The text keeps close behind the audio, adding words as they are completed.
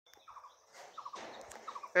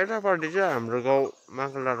यतापट्टि चाहिँ हाम्रो गाउँ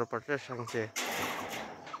माकुलारोपट्टि चाहिँ साङ्से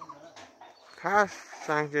खास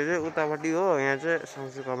साङ्से चाहिँ उतापट्टि हो यहाँ चाहिँ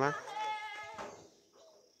साङ्से कमान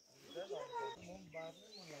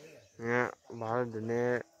यहाँ भात धुने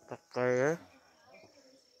टक्कै है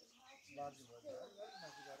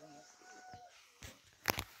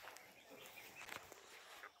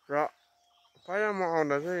र पहिला म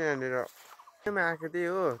आउँदा चाहिँ यहाँनिर आएको थिएँ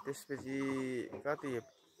हो त्यसपछि कति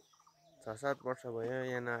 6-7 वर्ष भयो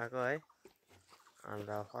यहाँ नआएको है अन्त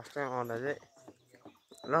फर्स्ट टाइम आउँदा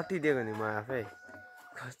चाहिँ लट्टिदिएको नि म आफै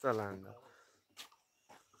कस्तो लाग्दो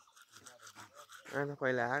अन्त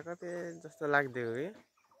पहिला आएको थिएँ जस्तो लाग्दिएको कि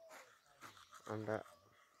अन्त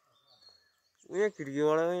उयो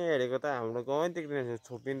खिड्कीबाट उयो हेरेको त हाम्रो गाउँमै देख्दैन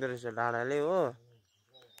छोपिँदो रहेछ डाँडाले हो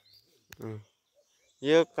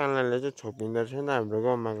यो कानाले चाहिँ छोपिँदो रहेछ नि त हाम्रो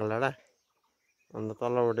गाउँमाको डाँडा अन्त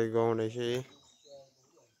तलबाट गाउँ रहेछ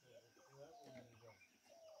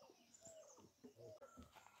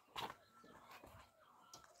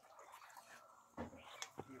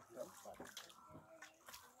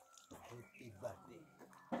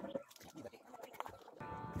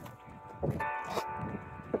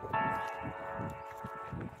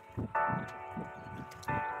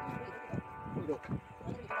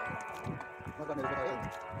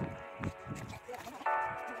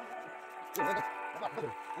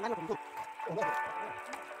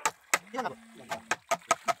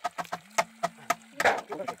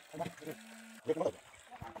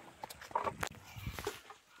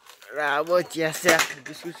र अब चिया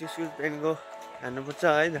बिस्कुट पेनको खानुपर्छ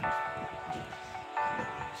है त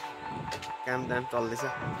काम दाम चल्दैछ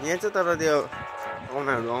यहाँ चाहिँ तर त्यो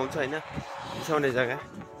पाहुनाहरू आउँछ होइन बिसाउने जग्गा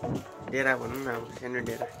डेरा भनौँ न अब सानो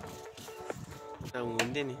डेरा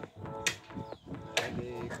हुन्थ्यो नि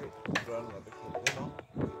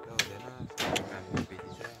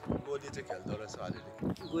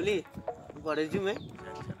गोली भरे जाउँ है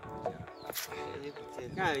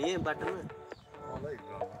कहाँ यहीँ बाटोमा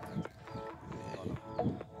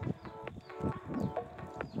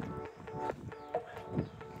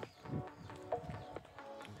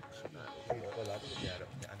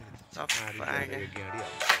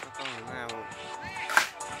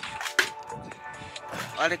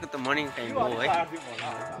अहिलेको त मर्निङ टाइम हो है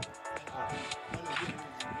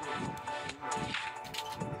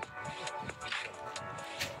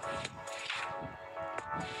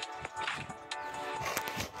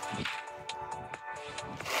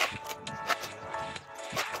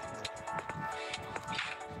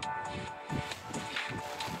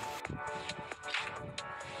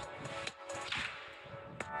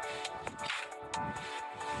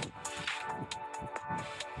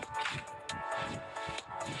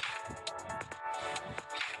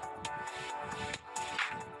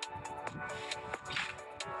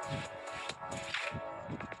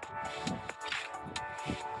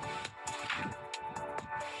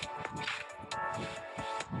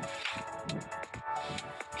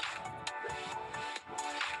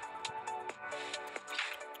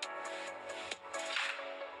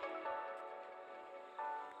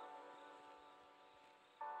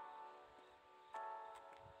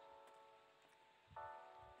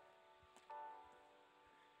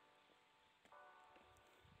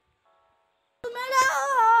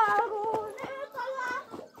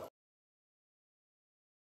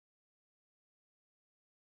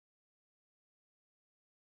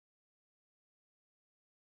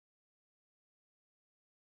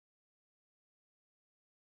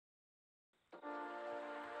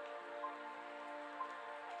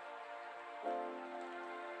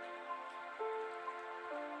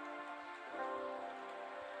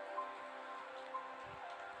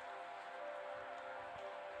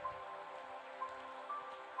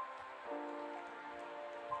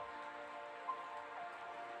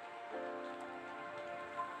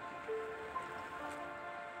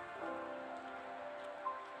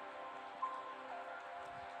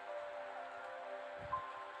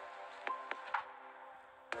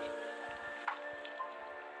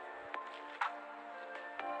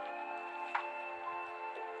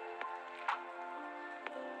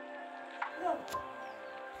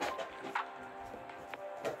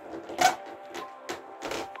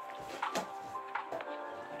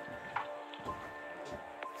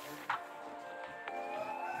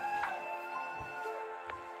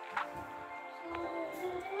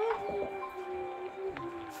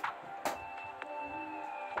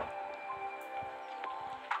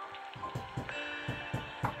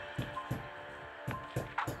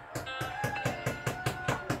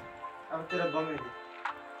तेरा बम है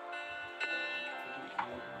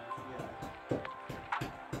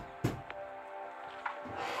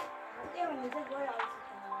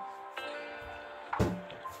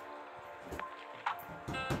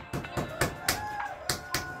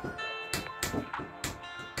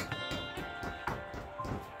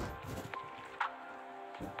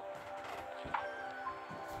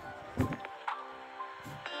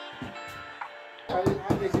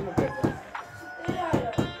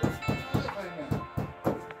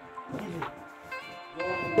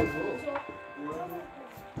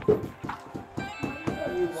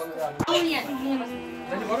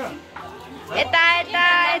यता यता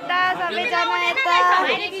यता सबैजना यता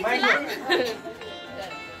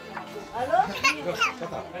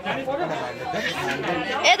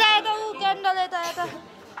यता यता ऊ क्यान्डल यता यता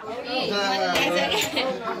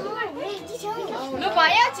लु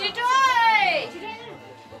भयो छिटो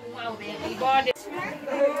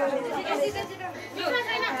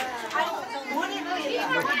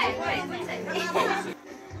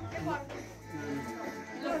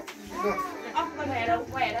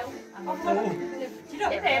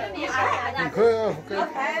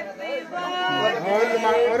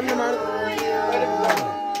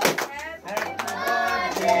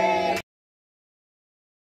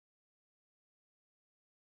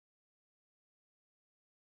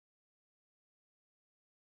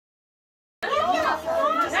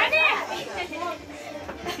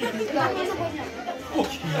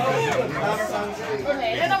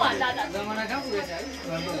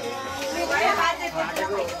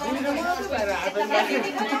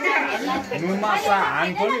nunmasa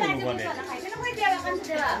handphone हुनुपर्ने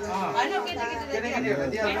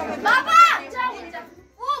बाबा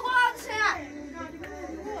ऊ बन्छ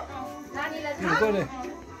कोले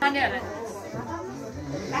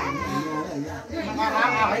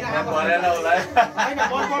भरेन होला हैन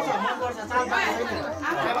मन पर्छ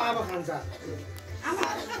अब खान्छ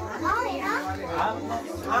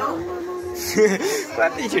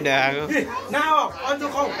कति छिटो आएको न अन्त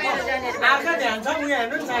खौ आका ध्यान छ उयो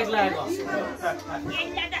हेर्नु नि साइड लागेको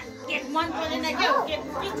केक मन पर्दैन के हो केक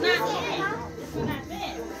पिक्ना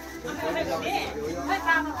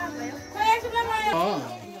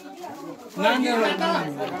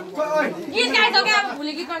गीत गाइसक्यो अब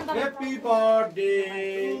भोलि गीत गाउनु हैप्पी बर्थडे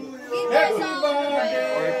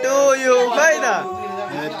टु यु खै त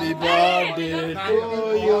Happy birthday to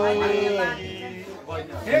you.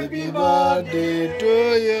 Happy birthday to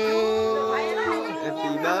you.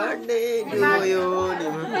 Happy birthday to you.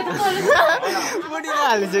 बुढी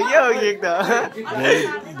हाल्छ के हो केक त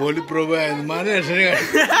भोलि प्रोग्राम माने यसरी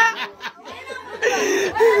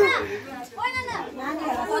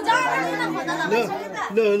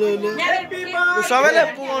ल ल ल सबैले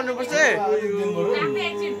पुगाउनु पर्छ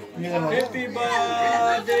हैप्पी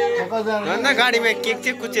बर्थडे भन्दा गाडीमा केक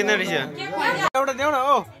चाहिँ कुचेन रहेछ एउटा देऊ न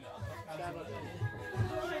हो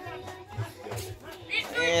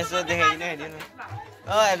यसो देखाइदिनु हैन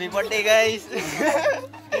ओ ह्यापी बर्थडे गाइस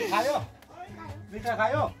खायो मिठा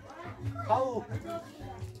खायो खाऊ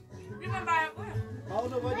खाऊ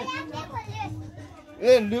न बडी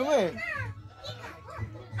ए लिउँ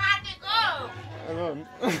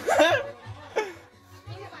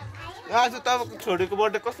आज तपाईँको छोरीको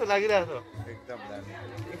बर्थडे कस्तो लागिरहेको छ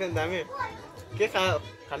एकदम दामी के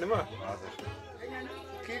खानुमा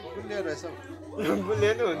के गुलियो रहेछ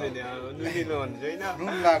गुलियो नै हुन्छ नि नुनिलो भन्छ होइन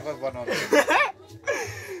नुन लाको बनाउनु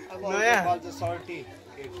नयाँ सल्टी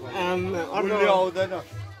केक अर्को आउँदैन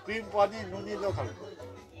क्रिम पनि नुनिलो खालको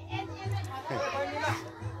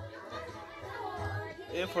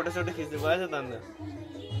ए फोटोसोटो खिच्नु भएछ त अन्त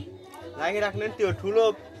राखिराख्नु नि त्यो ठुलो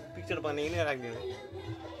पिक्चर बनाइकन राखिदिनु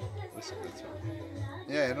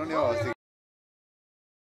यहाँ हेर्नु नि अस्ति